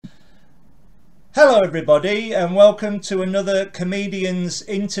Hello everybody and welcome to another comedian's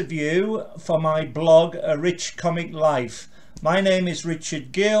interview for my blog A Rich Comic Life. My name is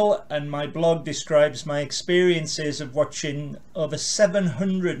Richard Gill and my blog describes my experiences of watching over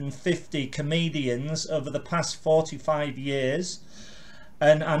 750 comedians over the past 45 years.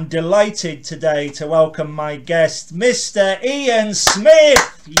 And I'm delighted today to welcome my guest, Mr. Ian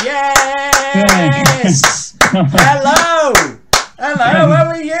Smith. Yes! Hello! Hello, how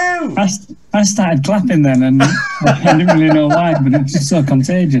are you? I started clapping then, and I didn't really know why, but it's just so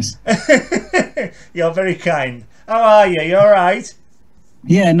contagious. You're very kind. How are you? You all right?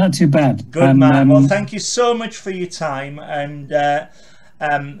 Yeah, not too bad. Good man. Well, thank you so much for your time, and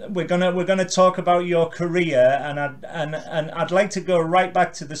we're gonna talk about your career, and I'd like to go right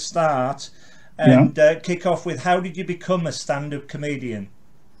back to the start and kick off with how did you become a stand-up comedian?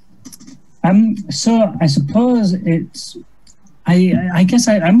 So I suppose it's. I guess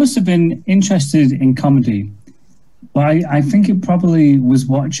I must have been interested in comedy, but I think it probably was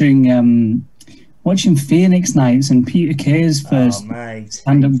watching Phoenix Nights and Peter Kay's first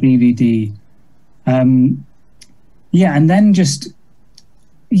stand-up DVD. And then because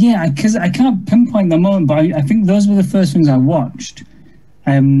I can't pinpoint the moment, but I think those were the first things I watched.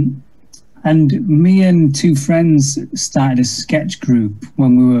 And me and two friends started a sketch group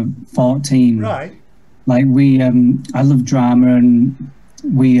when we were 14. Right. Like I love drama, and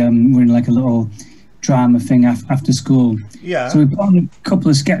we're in like a little drama thing after school. Yeah. So we put on a couple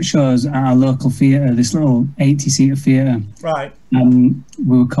of sketch shows at our local theatre, this little 80-seater theatre. Right. We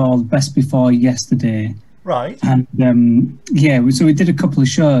were called Best Before Yesterday. Right. And so we did a couple of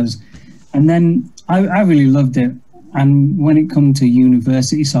shows, and then I really loved it. And when it come to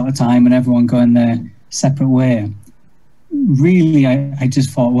university sort of time and everyone going their separate way, really I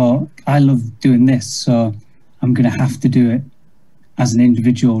just thought, well, I love doing this, so I'm going to have to do it as an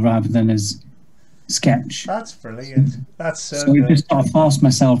individual rather than as sketch. That's brilliant. That's so I good. just sort of forced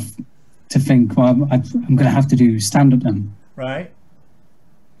myself to think, well, I'm going to have to do stand-up then. Right.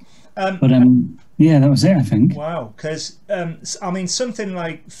 But that was it, I think. Wow, because I mean, something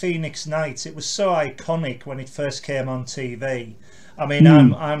like Phoenix Nights, it was so iconic when it first came on TV. I mean,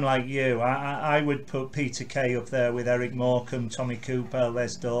 I'm like you. I would put Peter Kay up there with Eric Morecambe, Tommy Cooper,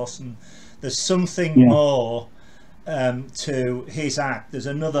 Les Dawson. There's something more to his act. There's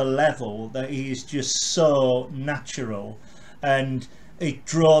another level that he is just so natural, and it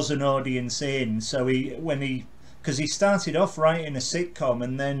draws an audience in. So because he started off writing a sitcom,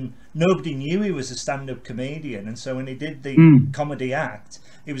 and then nobody knew he was a stand-up comedian, and so when he did the comedy act,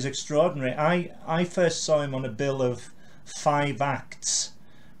 it was extraordinary. I first saw him on a bill of 5 acts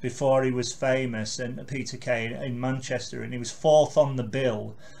before he was famous, and Peter Kay in Manchester, and he was 4th on the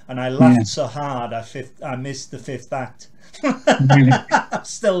bill, and I laughed so hard I missed the 5th act. Really? I'm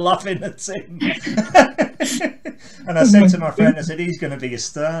still laughing at him. And I said to my friend, I said, he's going to be a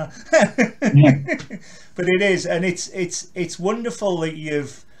star. But it is, and it's wonderful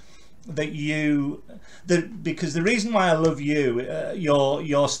because the reason why I love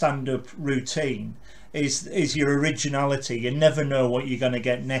your stand-up routine is your originality. You never know what you're going to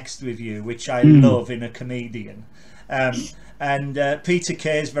get next with you, which I love in a comedian. And Peter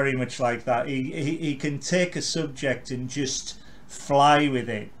Kay is very much like that. He can take a subject and just fly with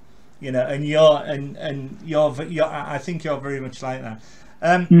it, you know. And you're I think you're very much like that.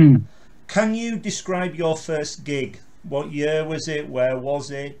 Can you describe your first gig? What year was it? Where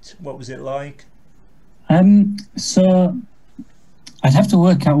was it? What was it like? So I'd have to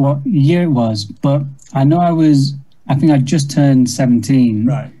work out what year it was, but I know I think I just turned 17.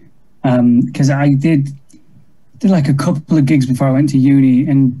 Right. Because I did like a couple of gigs before I went to uni,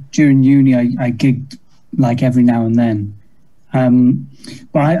 and during uni I gigged like every now and then.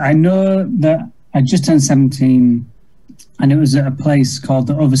 But I know that I just turned 17, and it was at a place called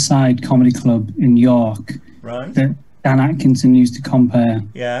the Other Side Comedy Club in York. Right. That Dan Atkinson used to compare.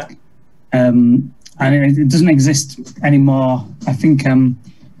 Yeah. And it doesn't exist anymore. I think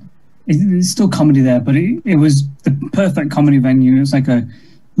it's still comedy there, but it was the perfect comedy venue. It was like a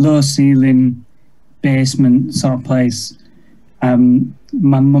low ceiling basement sort of place. My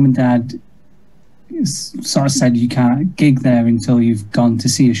mum and dad sort of said you can't gig there until you've gone to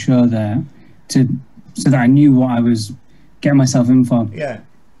see a show there, so that I knew what I was getting myself in for. Yeah.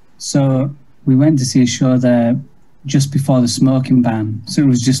 So we went to see a show there just before the smoking ban. So it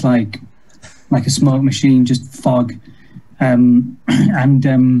was just like a smoke machine, just fog. So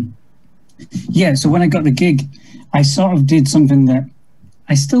when I got the gig, I sort of did something that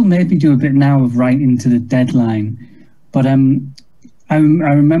I still maybe do a bit now of writing to the deadline. But I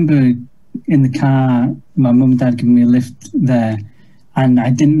remember in the car, my mum and dad giving me a lift there, and I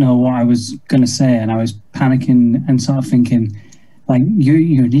didn't know what I was going to say, and I was panicking and sort of thinking, like,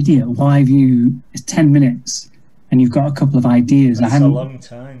 you're an idiot. Why have you? It's 10 minutes, and you've got a couple of ideas. That's a long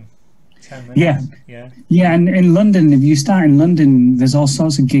time. 10 minutes. Yeah, yeah, yeah. And in London, if you start in London, there's all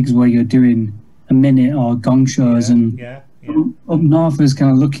sorts of gigs where you're doing a minute or gong shows, and up north is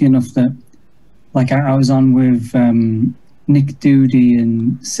kind of lucky enough that, like, I was on with Nick Doody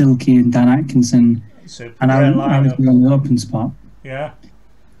and Silky and Dan Atkinson, and I was on the open spot. Yeah.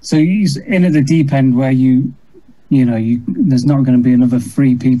 So he's in at the deep end where there's not going to be another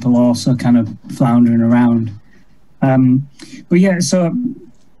 3 people also kind of floundering around. But yeah, so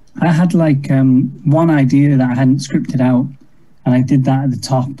I had like one idea that I hadn't scripted out, and I did that at the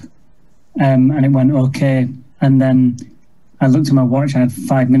top, and it went okay. And then I looked at my watch, I had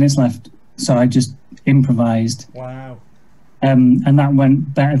 5 minutes left, so I just improvised. Wow. And that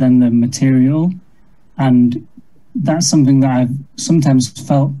went better than the material. And that's something that I've sometimes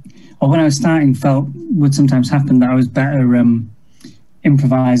felt, or when I was starting felt would sometimes happen, that I was better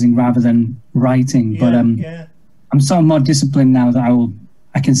improvising rather than writing. But I'm sort of more disciplined now that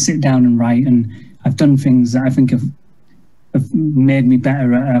I can sit down and write, and I've done things that I think have made me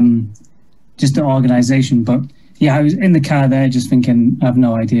better at just the organisation. But yeah, I was in the car there just thinking, I have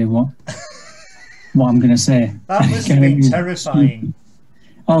no idea what I'm going to say. That must have been terrifying.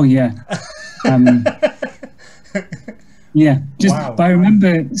 Oh yeah. Yeah, just wow. But I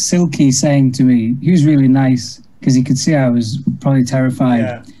remember Silky saying to me, he was really nice because he could see I was probably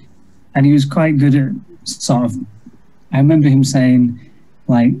terrified, and he was quite good at sort of, I remember him saying,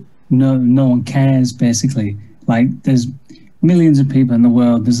 like, no one cares, basically. Like, there's millions of people in the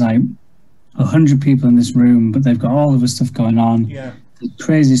world, there's like 100 people in this room, but they've got all of the stuff going on, there's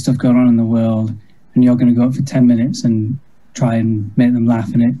crazy stuff going on in the world, and you're going to go up for 10 minutes and try and make them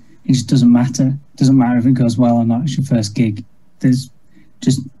laugh, and it just doesn't matter. It doesn't matter if it goes well or not. It's your first gig. There's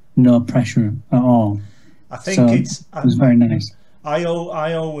just no pressure at all. I think it was very nice. I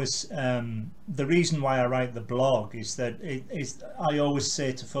always the reason why I write the blog is that I always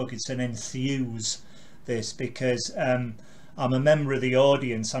say to folk it's an enthuse this, because I'm a member of the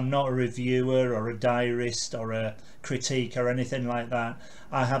audience. I'm not a reviewer or a diarist or a critique or anything like that.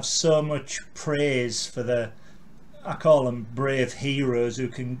 I have so much praise for I call them brave heroes who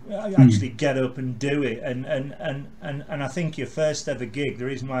can actually get up and do it, and I think your first ever gig, the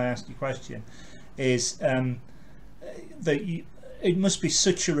reason why I asked you a question is that it must be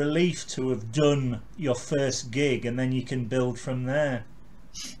such a relief to have done your first gig, and then you can build from there.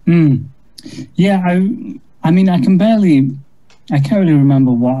 Yeah, I mean, I can't really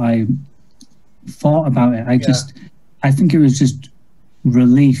remember what I thought about it. I think it was just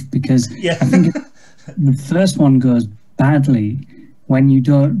relief, because I think the first one goes badly when you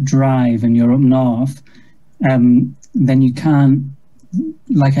don't drive and you're up north. Then you can't,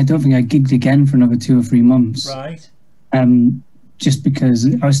 like, I don't think I gigged again for another 2 or 3 months. Right. Just because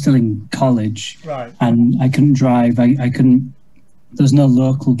I was still in college. Right. And I couldn't drive. I couldn't. There's no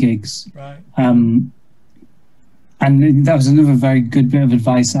local gigs. Right. And that was another very good bit of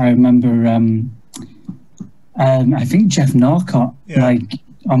advice I remember. I think Jeff Norcott, like,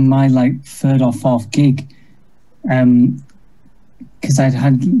 on my like 3rd or 4th gig, because I'd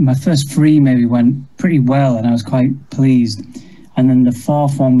had my first 3 maybe went pretty well, and I was quite pleased, and then the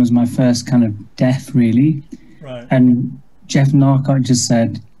 4th one was my first kind of death, really. Right. And Jeff Norcott just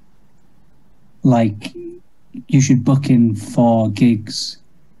said, like, you should book in 4 gigs,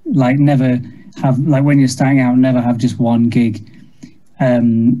 like, never have, like, when you're starting out, never have just 1 gig,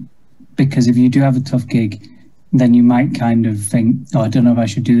 because if you do have a tough gig, then you might kind of think, oh, I don't know if I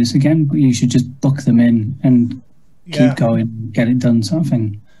should do this again, but you should just book them in and keep going, get it done, sort of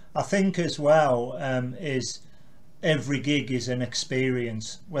thing. I think as well, is every gig is an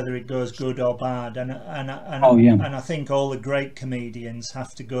experience, whether it goes good or bad, and I think all the great comedians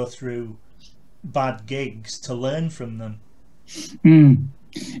have to go through bad gigs to learn from them.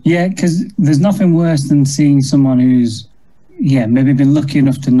 Yeah, because there's nothing worse than seeing someone who's maybe been lucky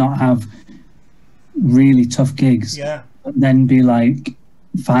enough to not have really tough gigs, but then be like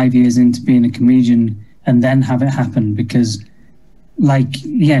 5 years into being a comedian and then have it happen, because, like,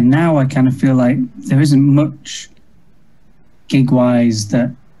 now I kind of feel like there isn't much gig wise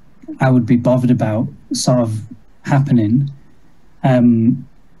that I would be bothered about sort of happening, and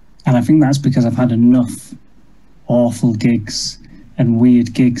I think that's because I've had enough awful gigs and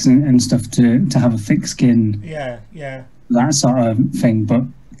weird gigs and stuff to have a thick skin, that sort of thing. But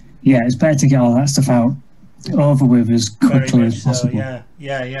it's better to get all that stuff out over with as quickly as possible.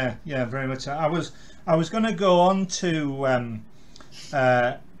 Very much so. I was going to go on to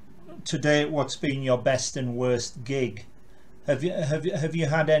today, what's been your best and worst gig. Have you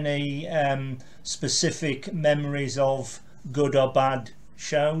had any specific memories of good or bad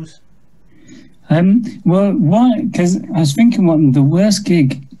shows? Well, why? Because I was thinking, what the worst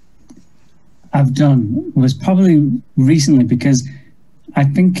gig I've done was probably recently, because I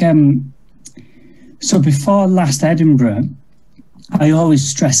think so before last Edinburgh, I always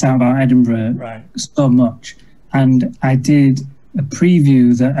stress out about Edinburgh Right. so much, and I did a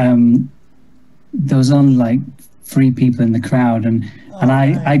preview that there was only like 3 people in the crowd, and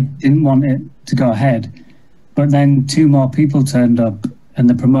I didn't want it to go ahead, but then 2 more people turned up, and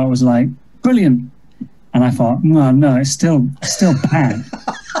the promoter was like, "Brilliant," and I thought, no, it's still bad.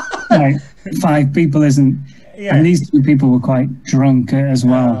 Like 5 people isn't, Yeah. and these 2 people were quite drunk as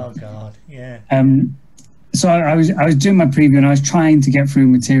well. Oh God, yeah. So I was doing my preview, and I was trying to get through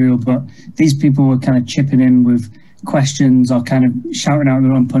material, but these people were kind of chipping in with questions or kind of shouting out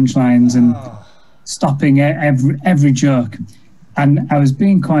their own punchlines and stopping every joke. And I was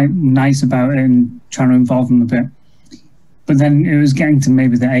being quite nice about it and trying to involve them a bit. But then it was getting to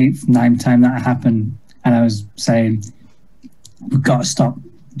maybe the 8th, 9th time that happened, and I was saying, "We've got to stop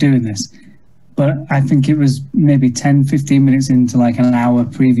doing this." But I think it was maybe 10, 15 minutes into like an hour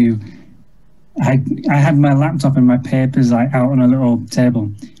preview, I had my laptop and my papers like out on a little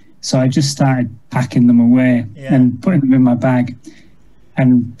table, so I just started packing them away and putting them in my bag,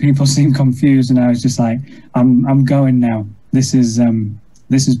 and people seemed confused, and I was just like, I'm going now. This is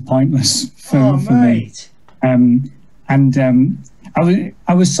pointless for me. I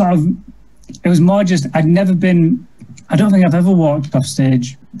was sort of, it was more just, I don't think I've ever walked off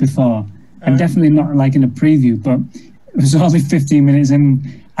stage before, and definitely not like in a preview, but it was only 15 minutes in,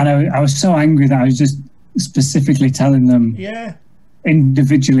 and I was so angry that I was just specifically telling them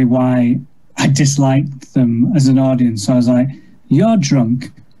individually why I disliked them as an audience. So I was like, you're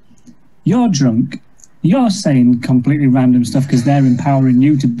drunk, you're saying completely random stuff because they're empowering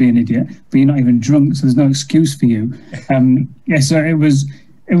you to be an idiot, but you're not even drunk, so there's no excuse for you. So it was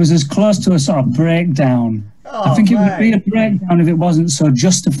as close to a sort of breakdown. I think it would be a breakdown if it wasn't so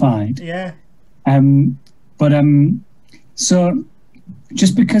justified. So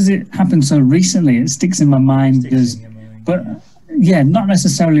just because it happened so recently, it sticks in my mind but not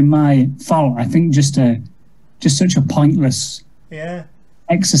necessarily my fault. I think just such a pointless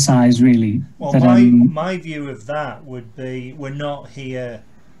exercise, really. Well, that, my view of that would be, we're not here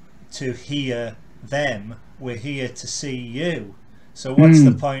to hear them, we're here to see you. So what's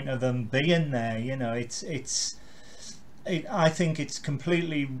the point of them being there? You know, I think it's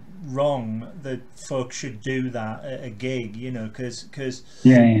completely wrong that folks should do that at a gig, you know, because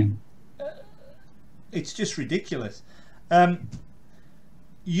it's just ridiculous.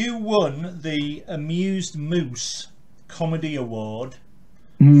 You won the Amused Moose Comedy Award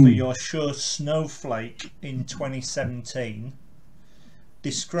for your show Snowflake in 2017.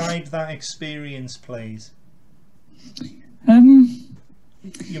 Describe that experience, please.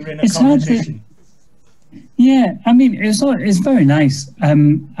 You're in a competition. I mean, it's very nice.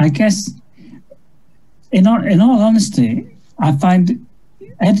 I guess, in all honesty, I find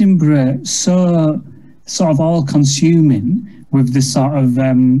Edinburgh so sort of all-consuming with the sort of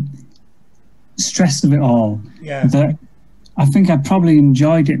stress of it all that I think I probably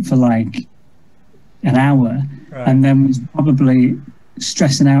enjoyed it for like an hour, and then was probably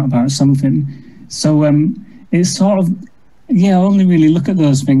stressing out about something. So it's sort of, I only really look at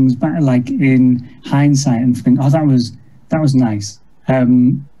those things back like in hindsight and think, oh, that was nice.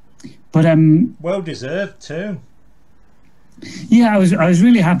 Well deserved too. I was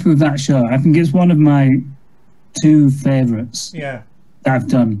really happy with that show. I think it's one of my 2 favourites that I've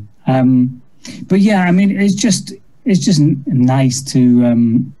done. I mean, it's just nice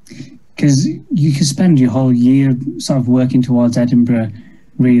to, because you can spend your whole year sort of working towards Edinburgh,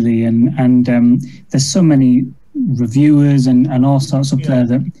 really, and there's so many reviewers and all sorts up there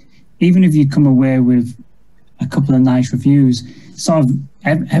that even if you come away with a couple of nice reviews, sort of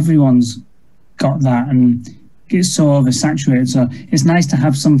everyone's got that, and it's so oversaturated. So it's nice to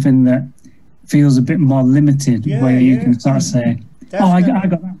have something that feels a bit more limited, where you can sort of say, "Oh, I got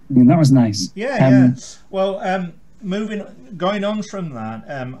that thing, and that was nice." Well, going on from that,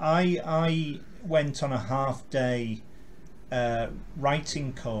 I went on a half-day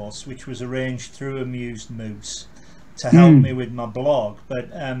writing course which was arranged through Amused Moose to help me with my blog, but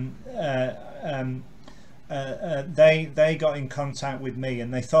they got in contact with me,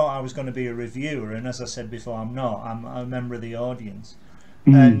 and they thought I was going to be a reviewer, and as I said before, I'm not. I'm a member of the audience.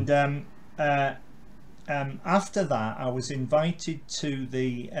 And after that, I was invited to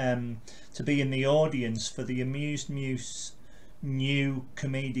the to be in the audience for the Amused Moose New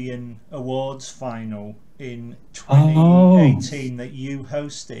Comedian Awards final in 2018 that you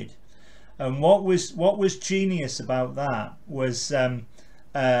hosted. And what was genius about that was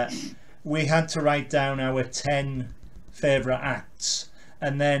we had to write down our 10 favourite acts,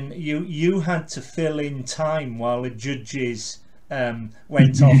 and then you had to fill in time while the judges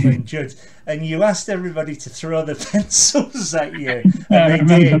went off and judged, and you asked everybody to throw the pencils at you, and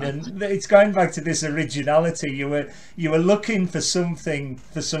they did. And it's going back to this originality. You were looking for something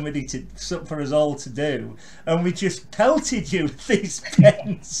for somebody for us all to do, and we just pelted you with these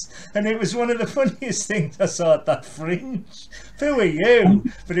pens. And it was one of the funniest things I saw at that Fringe. Who are you?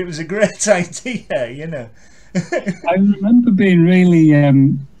 But it was a great idea, you know. I remember being really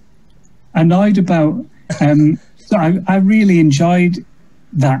annoyed about. So I really enjoyed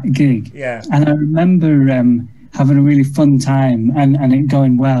that gig. Yeah. And I remember having a really fun time and it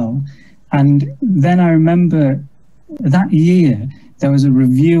going well. And then I remember that year there was a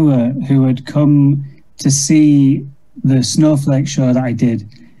reviewer who had come to see the Snowflake show that I did.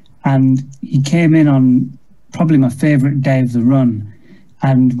 And he came in on probably my favourite day of the run.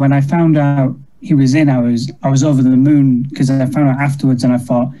 And when I found out he was in, I was over the moon, because I found out afterwards and I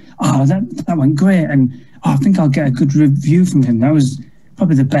thought, oh, that went great. And I think I'll get a good review from him. That was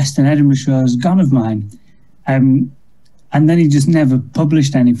probably the best in Edinburgh shows gone of mine. And then he just never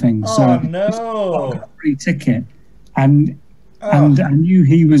published anything. Oh, so no. I got a free ticket. And I knew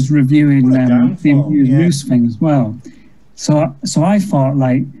he was reviewing the Infused Moose thing as well. So I thought,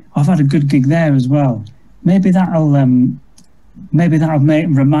 like, I've had a good gig there as well. Maybe that'll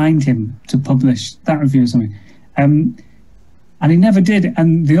remind him to publish that review or something. And he never did.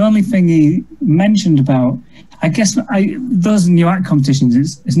 And the only thing he mentioned about, I guess, those new act competitions,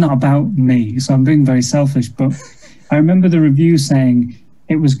 it's not about me, so I'm being very selfish. But I remember the review saying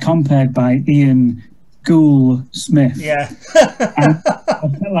it was compared by Ian Gould Smith. Yeah. And I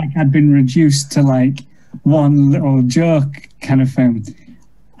felt like I'd been reduced to like one little joke kind of thing.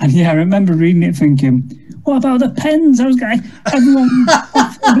 And yeah, I remember reading it thinking, what about the pens? Everyone.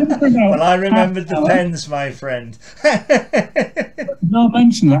 Well, I remembered the pens, my friend. No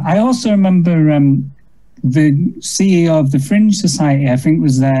mention that. I also remember the CEO of the Fringe Society, I think,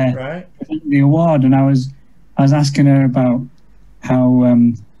 was there right. presenting the award, and I was asking her about how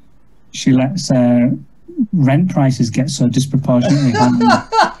she lets rent prices get so disproportionately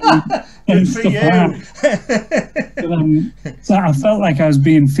high. Good for you. So I felt like I was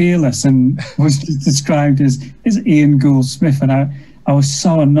being fearless and was just described as Ian Gould Smith, and I was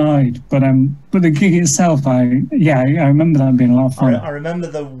so annoyed. But the gig itself, I remember that being a lot of fun. I remember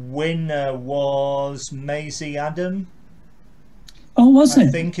the winner was Maisie Adam. Oh, was it?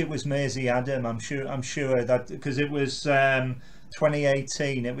 I think it was Maisie Adam. I'm sure that, because it was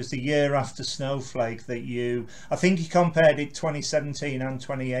 2018. It was the year after Snowflake that I think you compared it 2017 and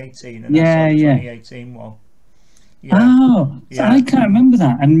 2018, and yeah, that's what yeah. 2018 one. Yeah. Oh, yeah. I can't remember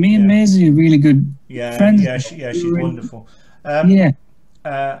that. And me and Maisie are really good friends. Yeah, she's wonderful.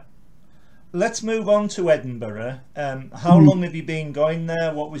 Let's move on to Edinburgh. How long have you been going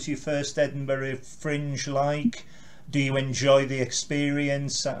there? What was your first Edinburgh Fringe like? Do you enjoy the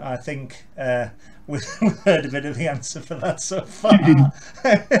experience? I think we've heard a bit of the answer for that so far.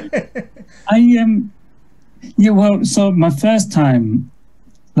 So my first time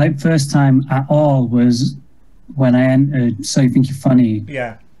at all was when I entered So You Think You're Funny.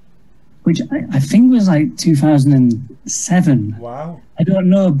 Yeah. Which I think was like 2007. Wow. I don't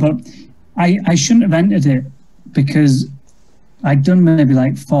know, but I shouldn't have entered it because I'd done maybe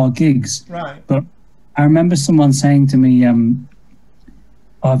like 4 gigs. Right. But I remember someone saying to me,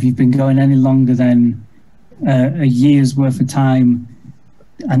 oh, if you've been going any longer than a year's worth of time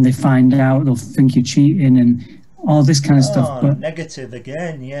and they find out, they'll think you're cheating and all this kind of stuff. But negative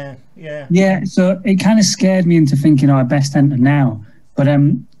again, yeah. Yeah, so it kind of scared me into thinking, I best enter now. But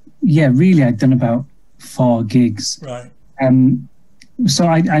really, I'd done about 4 gigs. Right. So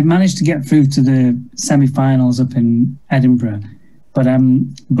I managed to get through to the semi-finals up in Edinburgh. But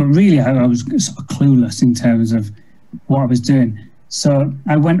really, I was sort of clueless in terms of what I was doing. So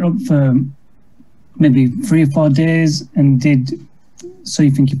I went up for maybe 3 or 4 days and did So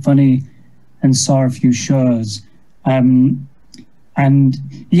You Think You're Funny and saw a few shows. And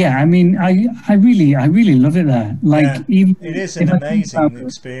yeah, I mean, I really love it there. Like, even it is an amazing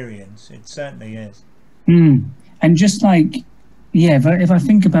experience. It certainly is. And just like, if I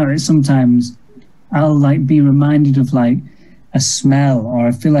think about it, sometimes I'll like be reminded of like a smell, or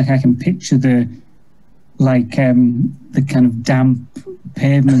I feel like I can picture the kind of damp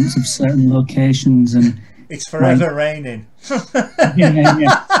pavements of certain locations, and it's forever raining.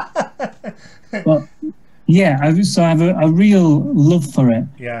 yeah. But yeah, so I have a real love for it.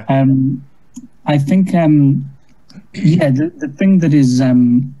 Yeah. I think yeah, the thing that is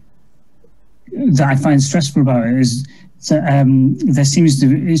that I find stressful about it is that there seems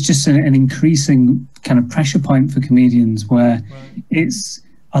to it's just an increasing kind of pressure point for comedians where Right. it's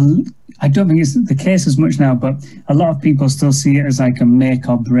a, I don't think it's the case as much now, but a lot of people still see it as like a make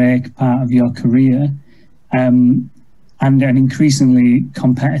or break part of your career, and an increasingly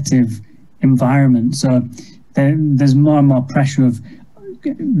competitive environment. So there's more and more pressure of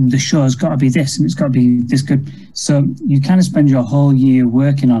the show's got to be this and it's got to be this good. So you kind of spend your whole year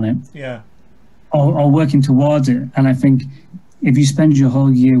working on it, Yeah. or working towards it. And I think if you spend your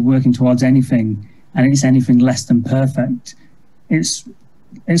whole year working towards anything and it's anything less than perfect, it's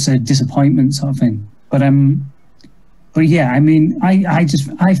a disappointment sort of thing. But yeah, I mean, I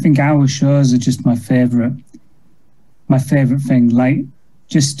think our shows are just my favorite thing. Like,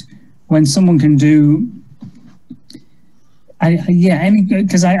 just when someone can do,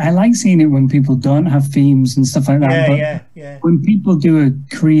 because I like seeing it when people don't have themes and stuff like that. Yeah, but yeah. when people do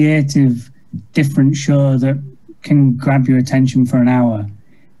a creative, different show that can grab your attention for an hour,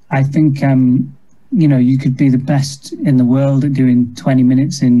 I think you could be the best in the world at doing 20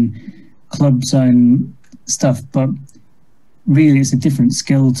 minutes in clubs and stuff, but really it's a different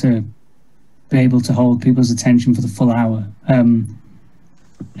skill to be able to hold people's attention for the full hour.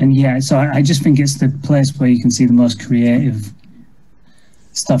 And yeah, so I just think it's the place where you can see the most creative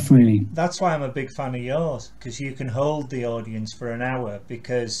stuff, really. That's why I'm a big fan of yours, because you can hold the audience for an hour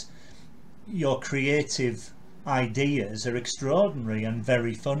because your creative ideas are extraordinary and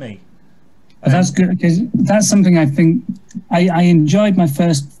very funny. But that's good, because that's something I think I enjoyed my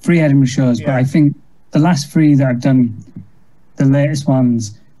first 3 Edinburgh shows, but I think the last 3 that I've done, the latest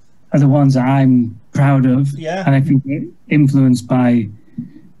ones, are the ones that I'm proud of. Yeah. And I think they're influenced by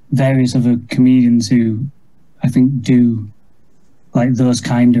various other comedians who I think do like those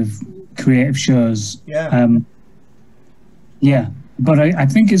kind of creative shows. Yeah. Yeah, but I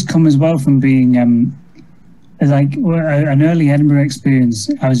think it's come as well from being like an early Edinburgh experience.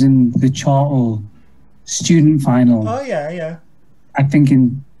 I was in the Chortle student final. Oh yeah. I think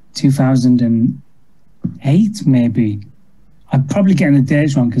in 2008 maybe. I'm probably getting the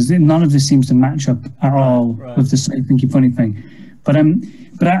dates wrong because none of this seems to match up at all with the Say Thinky Funny thing. But I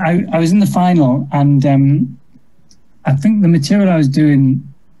was in the final, and I think the material I was doing,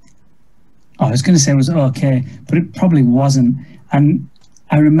 I was going to say it was okay, but it probably wasn't. And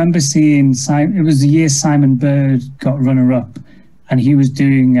I remember seeing it was the year Simon Bird got runner-up, and he was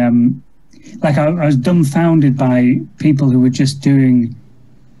doing like I was dumbfounded by people who were just doing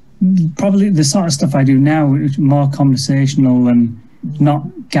probably the sort of stuff I do now, which is more conversational and not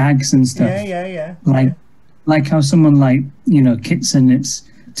gags and stuff. Yeah. Like how someone like, Kitson, it's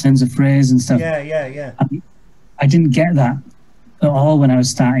turns of phrase and stuff. Yeah. I didn't get that at all when I was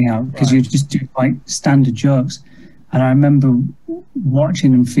starting out, because you just do quite standard jokes. And I remember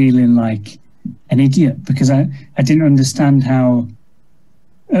watching and feeling like an idiot because I didn't understand how,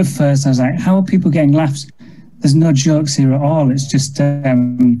 at first I was like, how are people getting laughs? There's no jokes here at all. It's just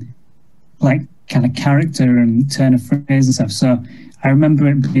like kind of character and turn of phrase and stuff. So I remember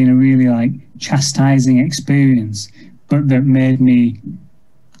it being a really like chastising experience, but that made me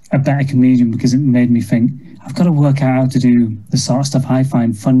a better comedian because it made me think, I've got to work out how to do the sort of stuff I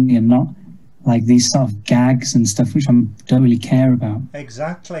find funny and not like these sort of gags and stuff which I don't really care about.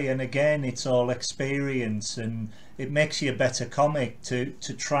 Exactly, and again, it's all experience, and it makes you a better comic to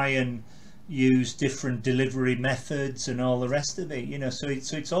try and use different delivery methods and all the rest of it. So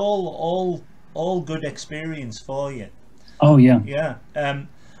it's all good experience for you. Oh yeah. Yeah.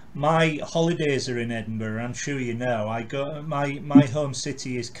 My holidays are in Edinburgh. I'm sure you know. I go. My home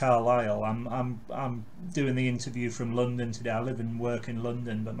city is Carlisle. I'm doing the interview from London today. I live and work in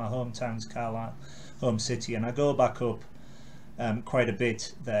London, but my hometown's Carlisle, home city, and I go back up quite a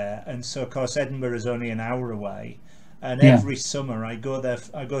bit there. And so, of course, Edinburgh is only an hour away. And every summer I go there.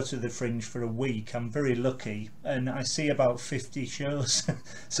 I go to the Fringe for a week. I'm very lucky, and I see about 50 shows.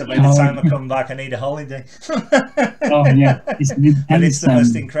 So by the time I come back, I need a holiday. Oh yeah, it's the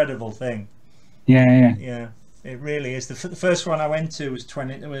most incredible thing. Yeah. It really is. The first one I went to was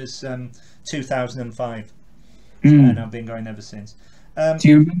 2005, and I've been going ever since. Do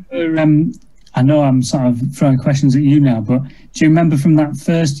you remember? I know I'm sort of throwing questions at you now, but do you remember from that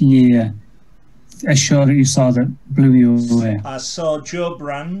first year a show that you saw that blew you away? I saw Jo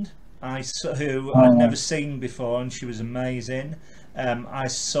Brand, who I'd never seen before, and she was amazing. I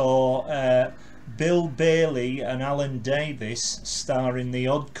saw Bill Bailey and Alan Davis star in The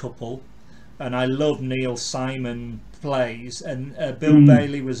Odd Couple, and I love Neil Simon plays, and Bill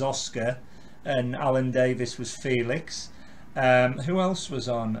Bailey was Oscar and Alan Davis was Felix. Who else was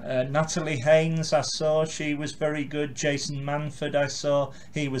on? Natalie Haynes, I saw, she was very good. Jason Manford, I saw,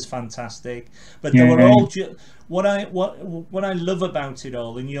 he was fantastic. But they were all what I love about it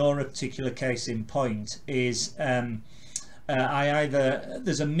all, in your particular case in point, is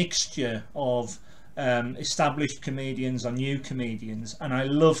there's a mixture of established comedians or new comedians, and I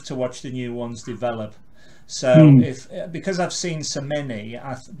love to watch the new ones develop. So because I've seen so many,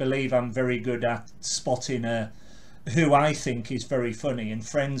 I believe I'm very good at spotting who I think is very funny, and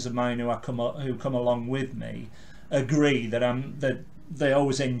friends of mine who come along with me agree that they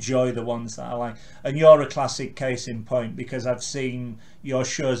always enjoy the ones that I like. And you're a classic case in point, because I've seen your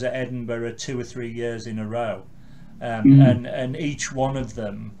shows at Edinburgh 2 or 3 years in a row, and each one of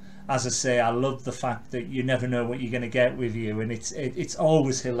them, as I say, I love the fact that you never know what you're going to get with you, and it's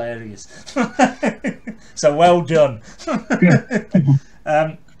always hilarious. So well done.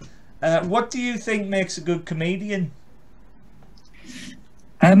 What do you think makes a good comedian?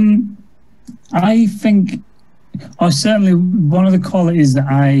 I think, or certainly one of the qualities that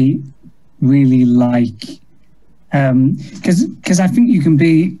I really like, because I think you can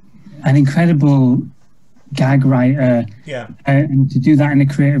be an incredible gag writer, and to do that in a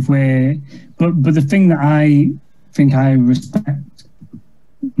creative way, but the thing that I think I respect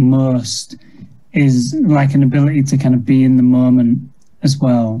most is like an ability to kind of be in the moment as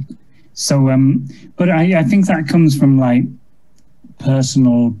well. So but I think that comes from like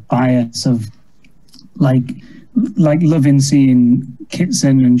personal bias of like loving seeing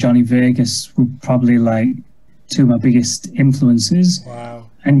Kitson and Johnny Vegas were probably like two of my biggest influences. Wow.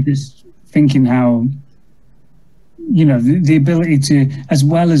 And just thinking how, you know, the ability to, as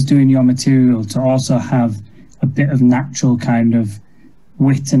well as doing your material, to also have a bit of natural kind of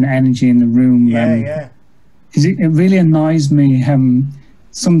wit and energy in the room. Because it really annoys me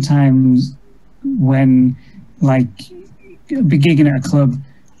sometimes when, like, be gigging at a club,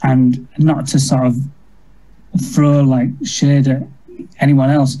 and not to sort of throw like shade at anyone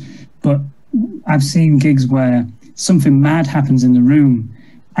else, but I've seen gigs where something mad happens in the room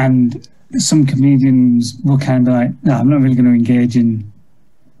and some comedians will kind of be like, no, I'm not really going to engage in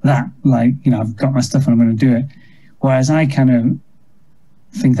that. Like, you know, I've got my stuff and I'm going to do it. Whereas I kind of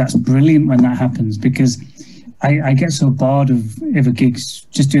think that's brilliant when that happens, because I get so bored of if a gig's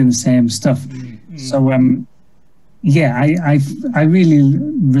just doing the same stuff. So, yeah, I really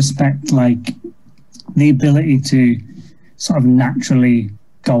respect like the ability to sort of naturally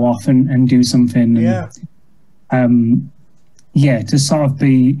go off and do something. And, to sort of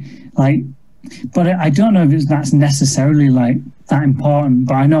be like, but I don't know if that's necessarily like that important,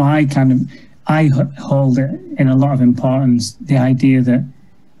 but I know I hold it in a lot of importance, the idea that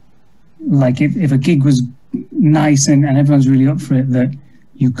like if a gig was nice and everyone's really up for it, that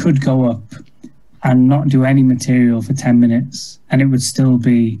you could go up and not do any material for 10 minutes and it would still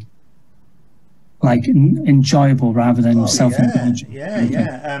be like enjoyable rather than self-indulgent.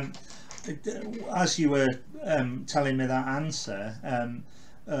 As you were telling me that answer,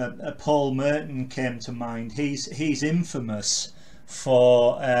 Paul Merton came to mind. He's infamous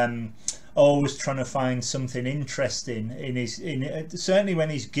for always trying to find something interesting certainly when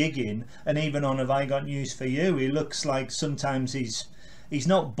he's gigging, and even on Have I Got News for You, he looks like sometimes he's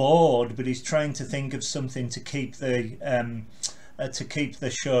not bored, but he's trying to think of something to keep the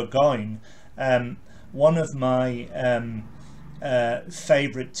show going. One of my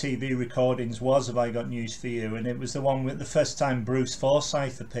favourite TV recordings was Have I Got News for You, and it was the one with the first time Bruce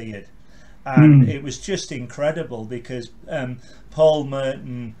Forsyth appeared, and it was just incredible because Paul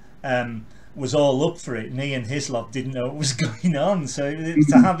Merton was all up for it, and Ian Hislop didn't know what was going on, so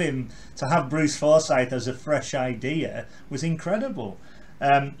to have Bruce Forsyth as a fresh idea was incredible.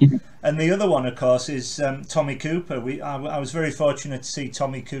 And the other one, of course, is Tommy Cooper. I was very fortunate to see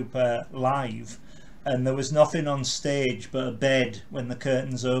Tommy Cooper live, and there was nothing on stage but a bed when the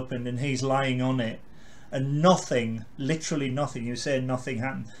curtains opened, and he's lying on it, and nothing, literally nothing, you say nothing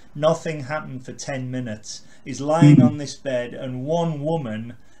happened for 10 minutes. He's lying on this bed and one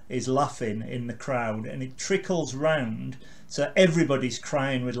woman is laughing in the crowd, and it trickles round so everybody's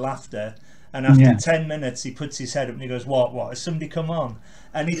crying with laughter, and after 10 minutes he puts his head up and he goes, what has somebody come on?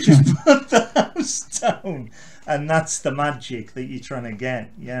 And he just put the house down, and that's the magic that you're trying to get.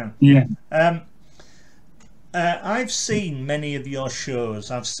 I've seen many of your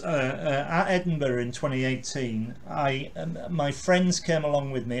shows. At Edinburgh in 2018, my friends came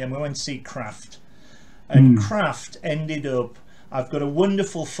along with me and we went to see Kraft, and Kraft ended up I've got a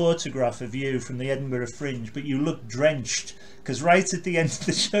wonderful photograph of you from the Edinburgh Fringe, but you look drenched because right at the end of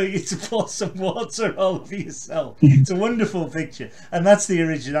the show you had to pour some water all over yourself. It's a wonderful picture, and that's the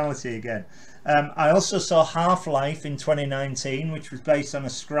originality again. I also saw Half-Life in 2019, which was based on a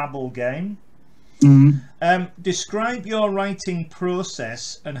Scrabble game. Describe your writing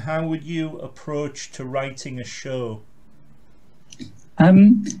process, and how would you approach to writing a show?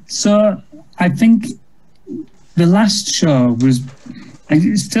 So I think the last show was, I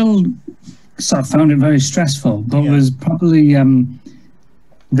still sort of found it very stressful, but was probably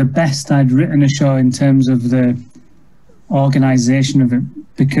the best I'd written a show in terms of the organisation of it,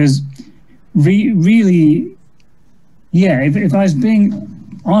 because really, yeah, if I was being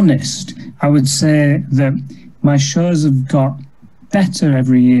honest, I would say that my shows have got better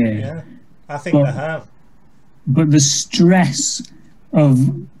every year. Yeah, I think they have. But the stress of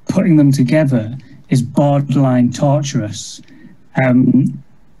putting them together is borderline torturous. I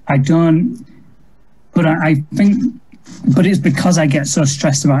think, but it's because I get so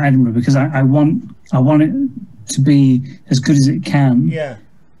stressed about Edinburgh, because I want it to be as good as it can. Yeah.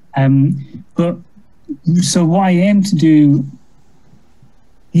 But so what I aim to do,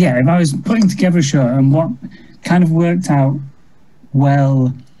 yeah, if I was putting together a show, and what kind of worked out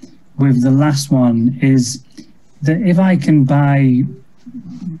well with the last one is that if I can by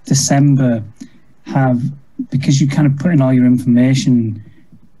December because you kind of put in all your information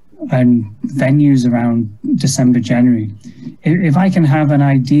and venues around December, January, if I can have an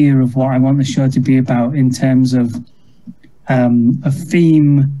idea of what I want the show to be about in terms of a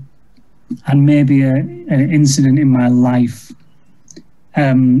theme and maybe an incident in my life,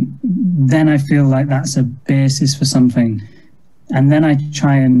 then I feel like that's a basis for something. And then I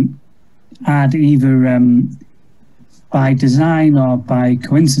try and add either by design or by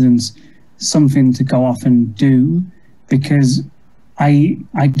coincidence something to go off and do, because I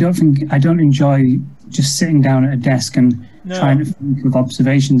don't enjoy just sitting down at a desk and trying to think of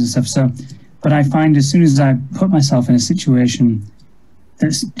observations and stuff. So, but I find as soon as I put myself in a situation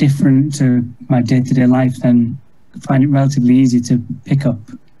that's different to my day-to-day life, then I find it relatively easy to pick up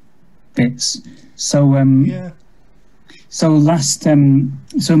bits. So so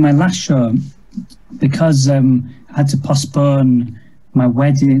my last show, because I had to postpone my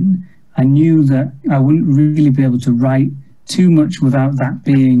wedding, I knew that I wouldn't really be able to write too much without that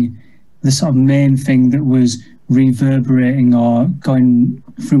being the sort of main thing that was reverberating or going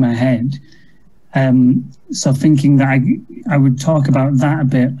through my head. So thinking that I would talk about that a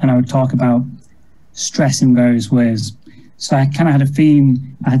bit, and I would talk about stress in various ways. So I kind of had a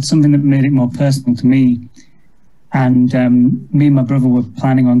theme. I had something that made it more personal to me. And me and my brother were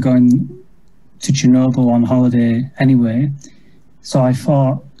planning on going to Chernobyl on holiday anyway. So I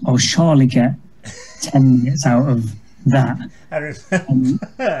thought I'll surely get 10 minutes out of that. I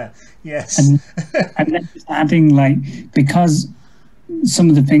remember. Yes. And then just adding, like, because some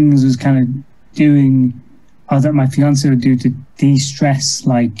of the things was kind of doing, or that my fiance would do to de-stress,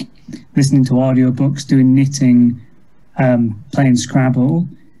 like listening to audiobooks, doing knitting, playing Scrabble,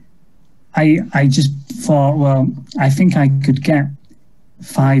 I just thought, well, I think I could get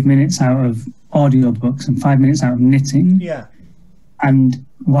 5 minutes out of audiobooks and 5 minutes out of knitting. Yeah. And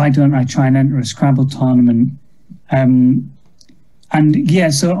why don't I try and enter a Scrabble tournament? And yeah,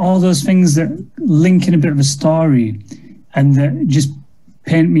 so all those things that link in a bit of a story and that just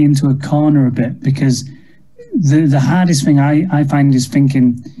paint me into a corner a bit, because the hardest thing I find is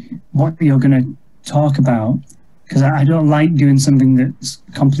thinking what you're going to talk about, because I don't like doing something that's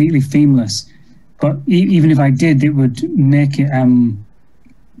completely themeless. But even if I did, it would make it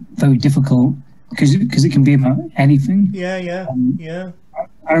very difficult, because it can be about anything. Yeah.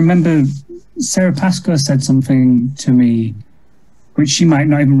 I remember Sarah Pascoe said something to me, which she might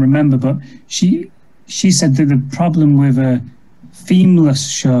not even remember, but she said that the problem with a themeless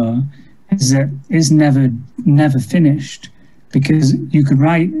show is that it's never finished, because you could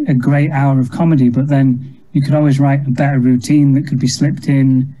write a great hour of comedy, but then you could always write a better routine that could be slipped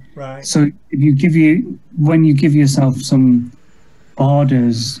in. Right. So when you give yourself some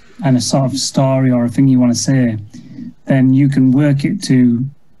borders and a sort of story or a thing you want to say, then you can work it to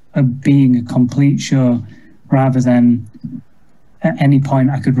being a complete show, rather than at any point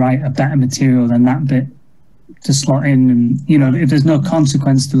I could write a better material than that bit to slot in. And, you know, if there's no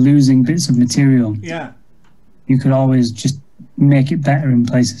consequence to losing bits of material, you could always just make it better in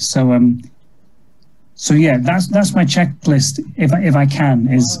places. So yeah, that's my checklist. If I can,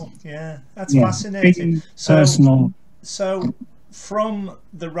 is that's fascinating. Personal. So from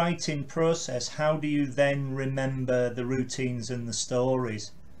the writing process, how do you then remember the routines and the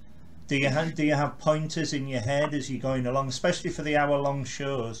stories? Do you have pointers in your head as you're going along, especially for the hour-long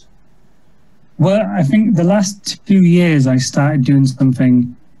shows? Well, I think the last 2 years I started doing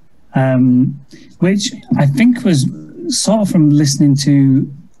something, which I think was sort of from listening to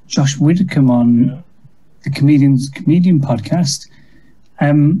Josh Widdicombe on the Comedian podcast.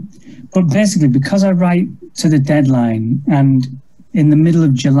 But basically, because I write to the deadline, and in the middle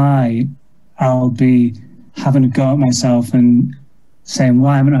of July, I'll be having a go at myself and saying,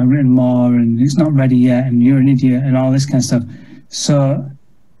 why haven't I written more? And it's not ready yet, and you're an idiot, and all this kind of stuff.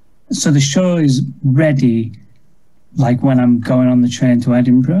 So the show is ready, like when I'm going on the train to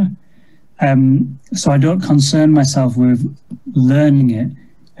Edinburgh. So I don't concern myself with learning it.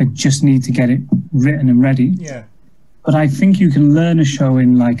 I just need to get it written and ready. Yeah. But I think you can learn a show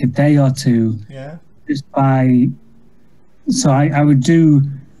in like a day or two. Yeah. Just by. So I would do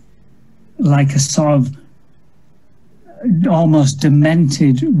like a sort of almost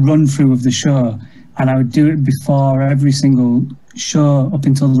demented run through of the show, and I would do it before every single show up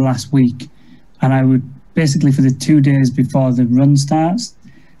until the last week. And I would basically, for the 2 days before the run starts,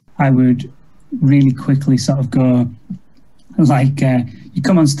 I would really quickly sort of go like, you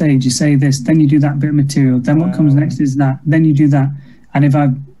come on stage, you say this, then you do that bit of material, then what comes next is that, then you do that. And if I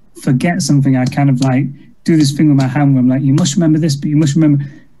forget something, I kind of like do this thing with my hand where I'm like, you must remember this, but you must remember.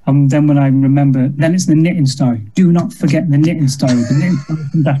 And then when I remember, then it's the knitting story. Do not forget the knitting story. The knitting story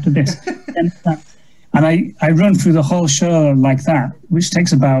comes after this. Then it's that. And I run through the whole show like that, which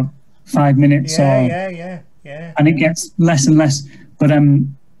takes about 5 minutes. Yeah. And it gets less and less. But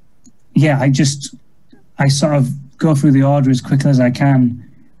yeah, I sort of go through the order as quickly as I can,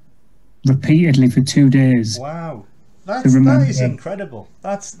 repeatedly for 2 days. Wow, that is incredible.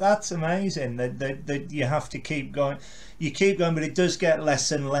 That's amazing. That you have to keep going. You keep going, but it does get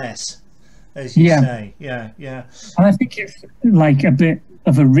less and less, as you say. Yeah. And I think it's like a bit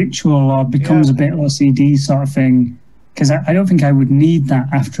of a ritual, or becomes a bit OCD sort of thing, because I don't think I would need that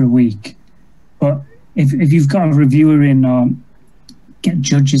after a week. But if you've got a reviewer in, or get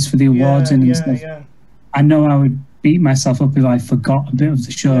judges for the awards and stuff, I know I would beat myself up if I forgot a bit of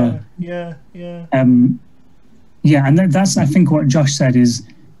the show. Yeah. And that's, I think, what Josh said is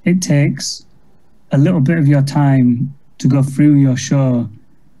it takes a little bit of your time to go through your show,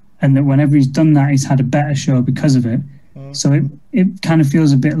 and that whenever he's done that, he's had a better show because of it. So it kind of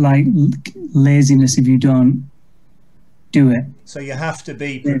feels a bit like laziness if you don't do it. So you have to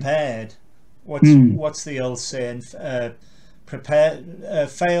be prepared. What's the old saying? Fail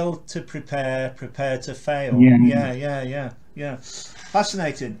to prepare to fail. Yeah.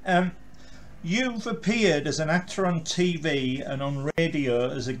 Fascinating. You've appeared as an actor on TV and on radio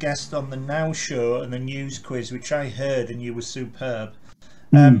as a guest on the Now Show and the News Quiz, which I heard, and you were superb.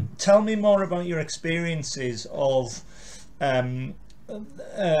 Tell me more about your experiences of comedy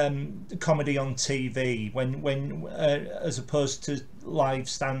on TV when as opposed to live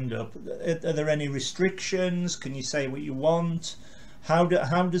stand-up. Are there any restrictions? Can you say what you want? How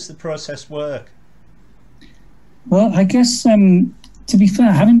does the process work? Well, I guess to be fair,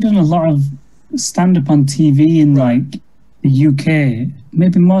 I haven't done a lot of stand-up on TV in like the UK,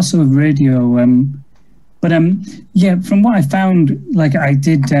 maybe more so with radio. But yeah, from what I found, like I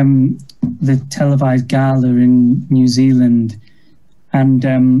did the televised gala in New Zealand, and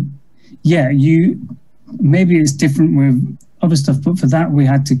yeah, maybe it's different with other stuff, but for that we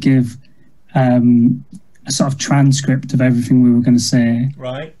had to give a sort of transcript of everything we were going to say.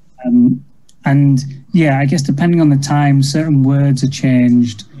 Right. And yeah, I guess depending on the time, certain words are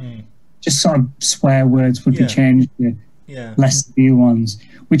changed. Just sort of swear words would be changed to less severe ones,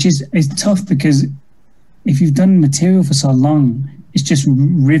 which is tough, because if you've done material for so long, it's just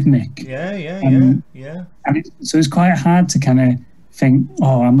rhythmic. Yeah. And so it's quite hard to kind of think,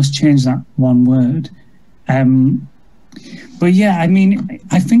 oh, I must change that one word. But yeah, I mean,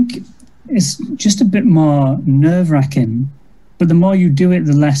 I think it's just a bit more nerve-wracking, but the more you do it,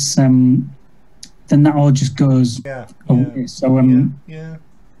 the less then that all just goes away. So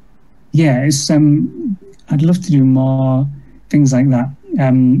yeah, it's I'd love to do more things like that.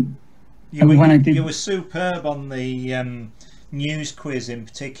 You were superb on the News Quiz in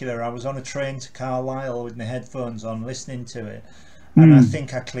particular. I was on a train to Carlisle with my headphones on, listening to it, and I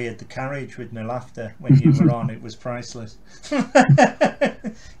think I cleared the carriage with my laughter when you were on. It was priceless.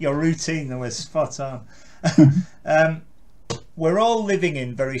 Your routine was spot on. We're all living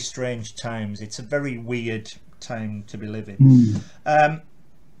in very strange times. It's a very weird time to be living.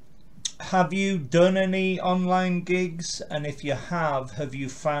 Have you done any online gigs? And if you have you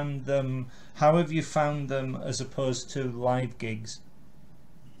found them, how have you found them as opposed to live gigs?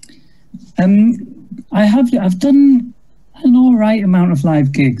 I've done an all right amount of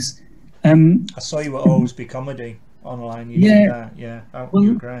live gigs. I saw you at Always Be Comedy online. You did that, yeah. Oh, well,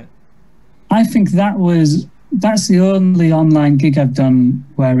 you were great. I think that's the only online gig I've done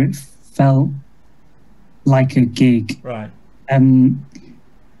where it felt like a gig. Right. And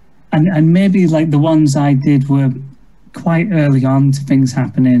maybe like the ones I did were quite early on to things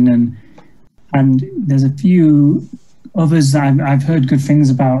happening, and there's a few others that I've heard good things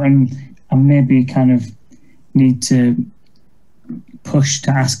about, and maybe kind of need to push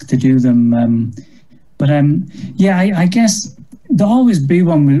to ask to do them. But yeah, I guess the Always Be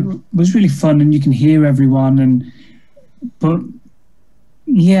one was really fun, and you can hear everyone, but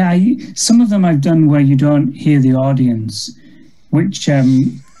yeah, some of them I've done where you don't hear the audience, which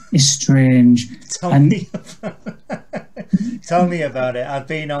is strange. Tell me about it. I've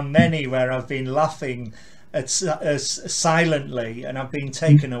been on many where I've been laughing silently, and I've been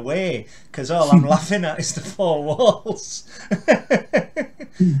taken away because all I'm laughing at is the four walls.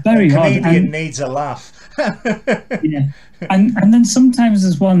 Very a odd. comedian needs a laugh. Yeah, and then sometimes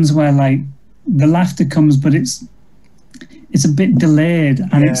there's ones where like the laughter comes, but it's a bit delayed,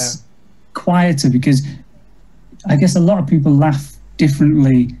 and it's quieter, because I guess a lot of people laugh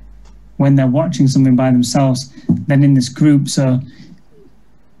differently when they're watching something by themselves than in this group, so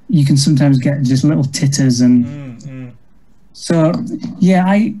you can sometimes get just little titters, and so yeah,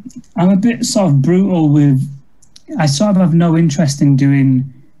 I'm a bit sort of brutal with, I sort of have no interest in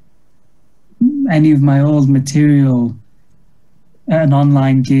doing any of my old material at an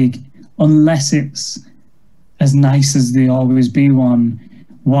online gig unless it's as nice as the Always Be one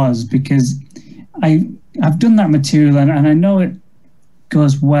was, because I've done that material, and I know it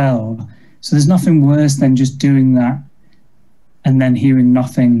goes well, so there's nothing worse than just doing that and then hearing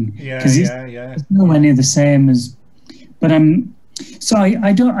nothing, because it's nowhere near the same as, but so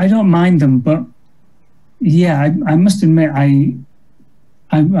I don't mind them, but yeah, I must admit I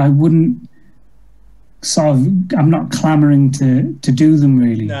wouldn't sort of, I'm not clamoring to do them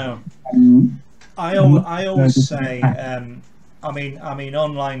really. No. I always say, I mean,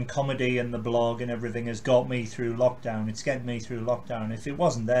 online comedy and the blog and everything has got me through lockdown. It's getting me through lockdown. If it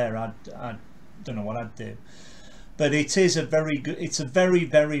wasn't there, I don't know what I'd do. But it is a very good, it's a very,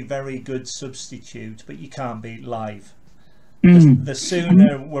 very, very good substitute. But you can't beat live. The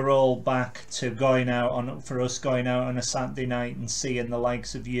sooner we're all back to going out on a Saturday night and seeing the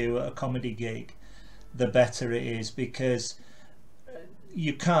likes of you at a comedy gig, the better it is, because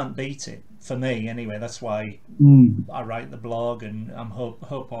you can't beat it. For me anyway, that's why I write the blog, and I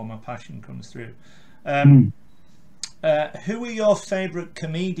hope all my passion comes through. Who are your favourite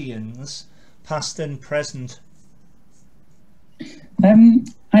comedians, past and present?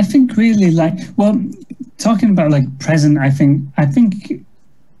 I think really, like, well, talking about like present, I think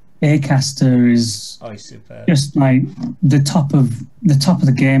Acaster is superb. Just like the top of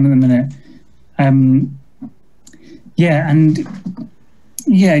the game at the minute. Yeah, and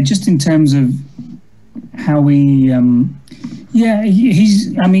yeah, just in terms of how he's, I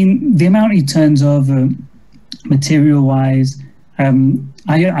mean, the amount he turns over material wise,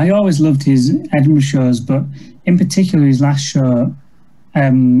 I always loved his Edinburgh shows, but in particular his last show,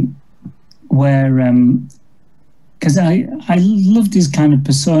 where because I loved his kind of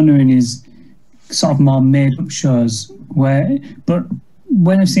persona in his sort of more made up shows, but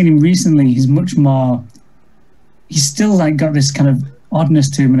when I've seen him recently, he's much more, he's still like got this kind of oddness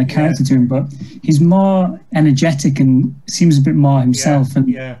to him and a character to him, but he's more energetic and seems a bit more himself.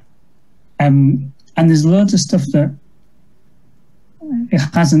 And there's loads of stuff that it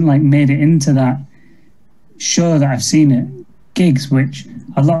hasn't like made it into that show that I've seen at gigs, which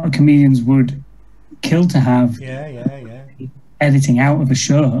a lot of comedians would kill to have editing out of a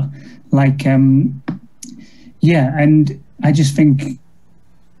show, like and I just think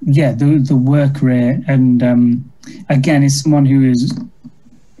the work rate, and again, is someone who is,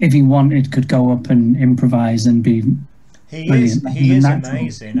 if he wanted, could go up and improvise and be brilliant. He is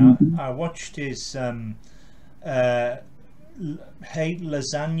amazing. I watched his Hate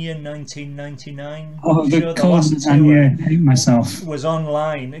Lasagna 1999. Oh, the Cold Lasagna, Hate Myself was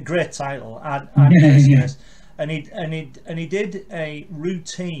online. A great title. Christmas. And he did a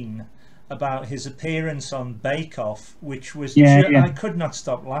routine about his appearance on Bake Off, which was I could not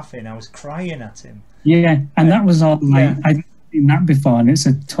stop laughing. I was crying at him. Yeah, and that was all like I'd seen that before, and it's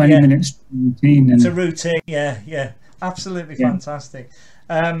a 20-minute routine. It's a routine, absolutely fantastic.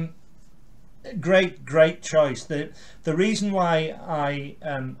 Great choice. The reason why I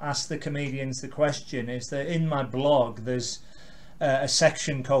asked the comedians the question is that in my blog there's a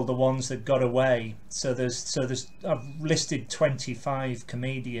section called The Ones That Got Away. So there's I've listed 25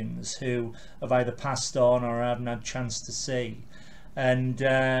 comedians who have either passed on or I haven't had a chance to see. and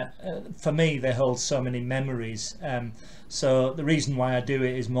for me they hold so many memories. So the reason why I do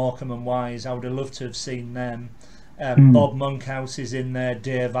it is Morecambe and Wise. I would have loved to have seen them. Bob Monkhouse is in there,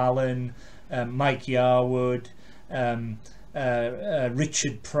 Dave Allen, Mike Yarwood,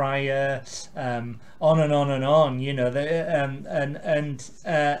 Richard Pryor, on and on and on. You know,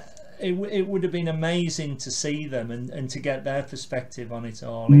 it would have been amazing to see them and to get their perspective on it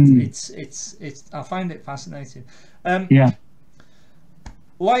all. It's I find it fascinating. Yeah.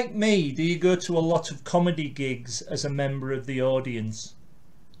 Like me, do you go to a lot of comedy gigs as a member of the audience?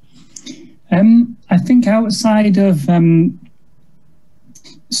 I think outside of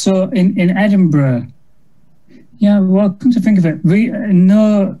so in Edinburgh, yeah, well, come to think of it,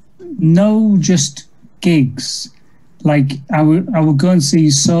 no just gigs. Like I would go and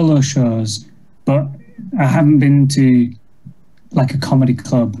see solo shows, but I haven't been to like a comedy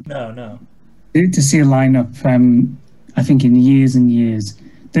club. No. To see a lineup. I think in years and years.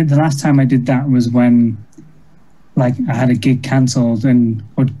 The last time I did that was when, like, I had a gig cancelled and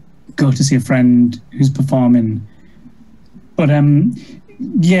would go to see a friend who's performing. But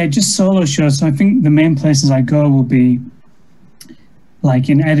yeah, just solo shows. So I think the main places I go will be like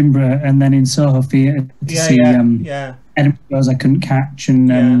in Edinburgh and then in Soho Theatre to see Edinburgh shows I couldn't catch.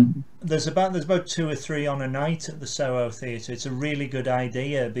 And there's about 2 or 3 on a night at the Soho Theatre. It's a really good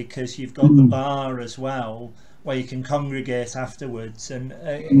idea because you've got the bar as well, where you can congregate afterwards, and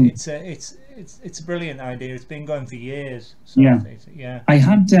it's a brilliant idea. It's been going for years. So yeah. I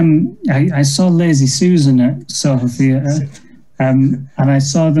had I saw Lazy Susan at Soho Theatre, and I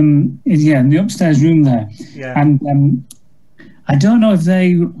saw them in the upstairs room there. Yeah. And I don't know if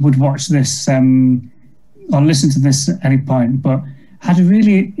they would watch this or listen to this at any point, but had a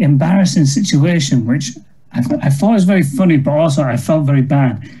really embarrassing situation, which I thought was very funny, but also I felt very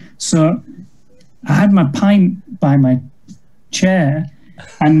bad. So I had my pint by my chair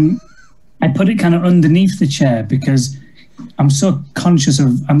and I put it kind of underneath the chair because I'm so conscious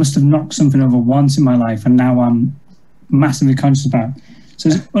of, I must have knocked something over once in my life and now I'm massively conscious about it. So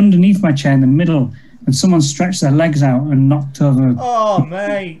it's underneath my chair in the middle and someone stretched their legs out and knocked over. Oh,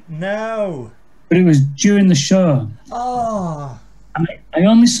 mate, no. But it was during the show. Oh. And I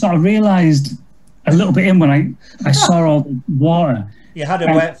only sort of realised a little bit in when I saw all the water. You had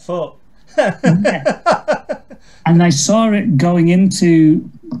a wet foot. And I saw it going into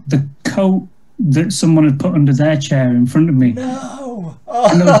the coat that someone had put under their chair in front of me. No.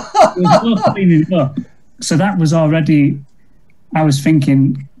 And there was no cleaning it up. So that was already, I was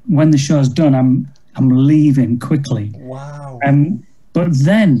thinking, when the show's done, I'm leaving quickly. Wow. But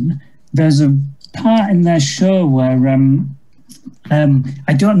then there's a part in their show where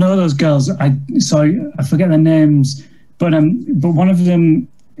I don't know those girls. I forget their names, but one of them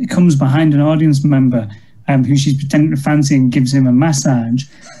comes behind an audience member who she's pretending to fancy and gives him a massage,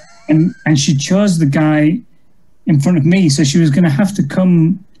 and she chose the guy in front of me, so she was going to have to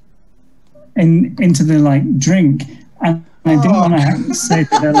come into the like drink, and I didn't want to say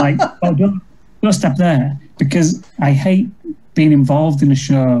to her like, oh, don't stop there, because I hate being involved in a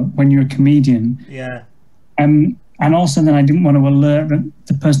show when you're a comedian. Yeah. And also then I didn't want to alert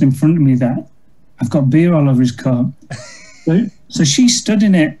the person in front of me that I've got beer all over his coat. So she stood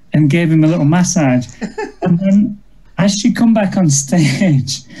in it and gave him a little massage. And then as she come back on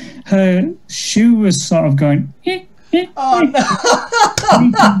stage, her shoe was sort of going, oh no.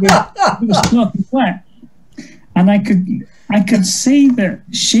 It was soaking wet. And I could see that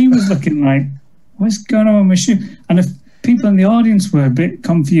she was looking like, what's going on with my shoe? And if people in the audience were a bit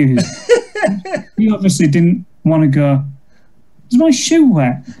confused, he obviously didn't want to go, is my shoe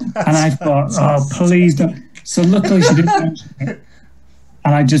wet? And I thought, oh, please don't. So luckily she didn't mention it.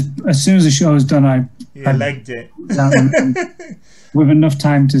 And I just, as soon as the show was done, I legged it. With enough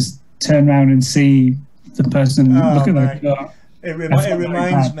time to turn around and see the person look at their coat. It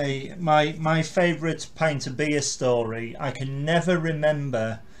reminds me, my favourite pint of beer story, I can never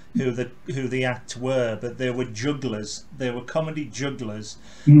remember who the act were, but they were jugglers. They were comedy jugglers,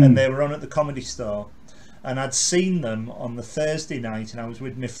 and they were on at the Comedy Store. And I'd seen them on the Thursday night, and I was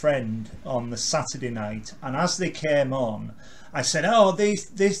with my friend on the Saturday night. And as they came on, I said, "Oh, this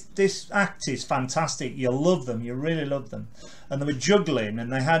act is fantastic. You'll love them. You really love them." And they were juggling,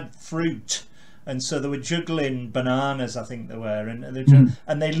 and they had fruit, and so they were juggling bananas, I think they were,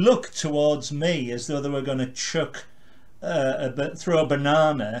 and they looked towards me as though they were going to chuck throw a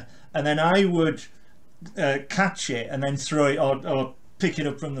banana, and then I would catch it and then throw it or pick it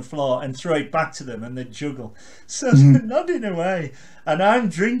up from the floor and throw it back to them, and they'd juggle. So they're nodding away, and I'm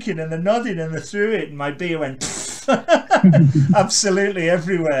drinking, and they're nodding, and they threw it, and my beer went absolutely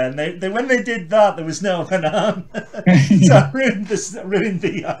everywhere. And they when they did that, there was no banana. So I ruined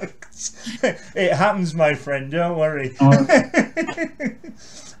the act. It happens, my friend. Don't worry.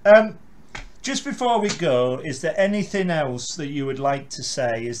 Just before we go, is there anything else that you would like to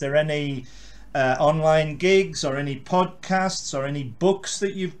say? Is there any online gigs or any podcasts or any books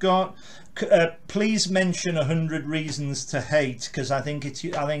that you've got? Please mention 100 Reasons to Hate, because I think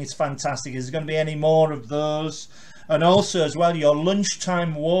it's fantastic. Is there going to be any more of those? And also as well, your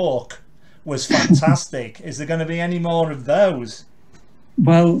lunchtime walk was fantastic. Is there going to be any more of those?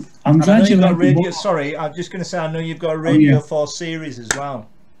 Well, I'm glad you like radio. Sorry, I'm just going to say I know you've got a Radio 4 series as well.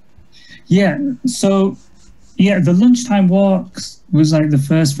 Yeah, so the lunchtime walks was like the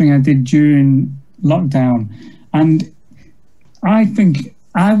first thing I did during lockdown, and I think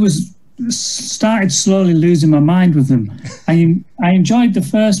I started slowly losing my mind with them. I enjoyed the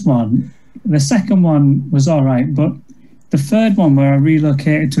first one. The second one was all right, but the third one, where I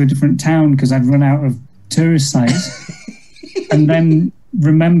relocated to a different town because I'd run out of tourist sites, and then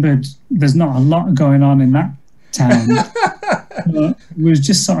remembered there's not a lot going on in that town. So we was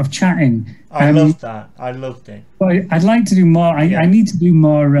just sort of chatting. I loved that. I loved it. But I'd like to do more. I need to do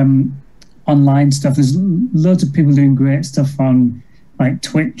more online stuff. There's loads of people doing great stuff on like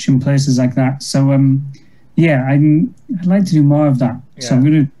Twitch and places like that. So I'd like to do more of that. Yeah. So I'm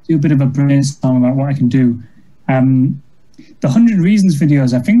going to do a bit of a brainstorm about what I can do. The 100 Reasons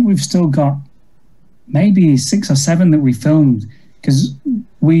videos, I think we've still got maybe 6 or 7 that we filmed, because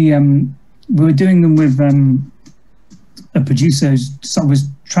we were doing them with a producer who was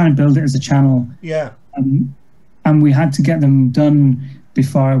trying to build it as a channel. Yeah. And we had to get them done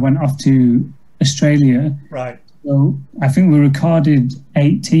before I went off to Australia. Right. So I think we recorded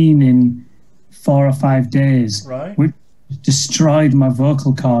 18 in 4 or 5 days. Right. Which destroyed my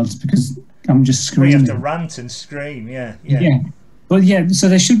vocal cords because I'm just screaming. We have to rant and scream. Yeah. But so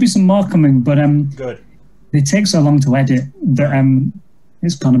there should be some more coming, but good. They take so long to edit that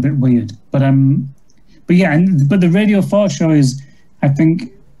it's gone a bit weird. But the Radio 4 show is, I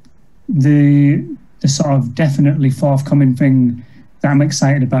think, the sort of definitely forthcoming thing that I'm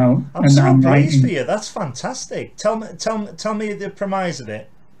excited about. I'm so pleased for you. That's fantastic. Tell me the premise of it.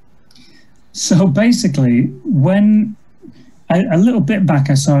 So basically, when a little bit back,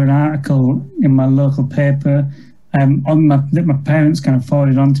 I saw an article in my local paper that my parents kind of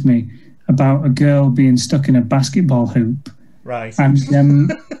forwarded on to me about a girl being stuck in a basketball hoop. Right. And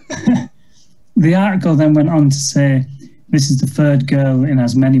the article then went on to say, this is the 3rd girl in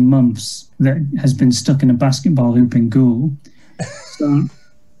as many months that has been stuck in a basketball hoop in Goole. So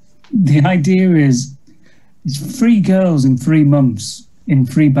the idea is it's 3 girls in 3 months in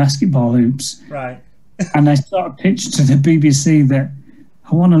 3 basketball hoops. Right. And I sort of pitched to the BBC that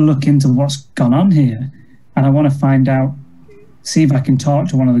I want to look into what's gone on here, and I want to find out, see if I can talk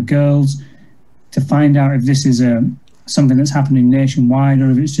to one of the girls to find out if this is something that's happening nationwide or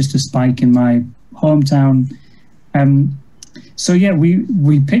if it's just a spike in my hometown. So yeah,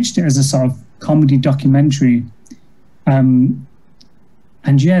 we pitched it as a sort of comedy documentary, and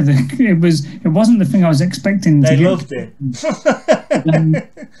yeah, it wasn't the thing I was expecting. They loved it.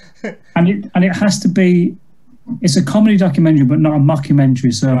 And it has to be. It's a comedy documentary, but not a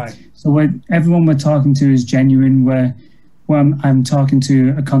mockumentary. So right. So everyone we're talking to is genuine. Where I'm talking to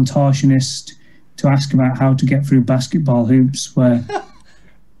a contortionist to ask about how to get through basketball hoops. We're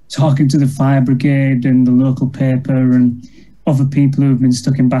talking to the fire brigade and the local paper and other people who have been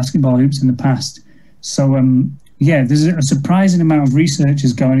stuck in basketball hoops in the past. So there's a surprising amount of research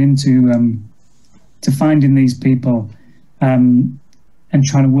is going into to finding these people and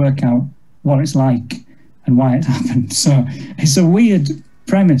trying to work out what it's like and why it happened. So it's a weird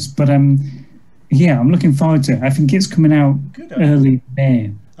premise, but I'm looking forward to it. I think it's coming out early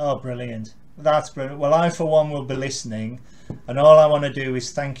May. Oh, brilliant. That's brilliant. Well, I for one will be listening, and all I want to do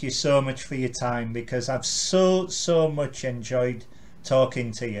is thank you so much for your time, because I've so much enjoyed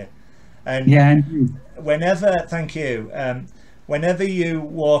talking to you. And thank you. Whenever you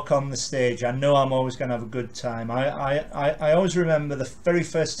walk on the stage, I know I'm always going to have a good time. I always remember the very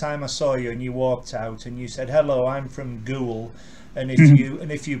first time I saw you and you walked out and you said, "Hello, I'm from Goole," and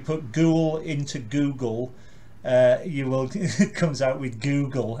if you put Goole into Google, you will it comes out with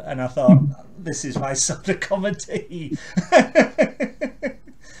Google, and I thought, this is my sort of comedy.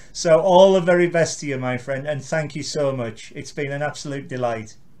 So all the very best to you, my friend, and thank you so much. It's been an absolute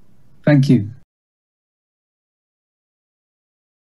delight. Thank you.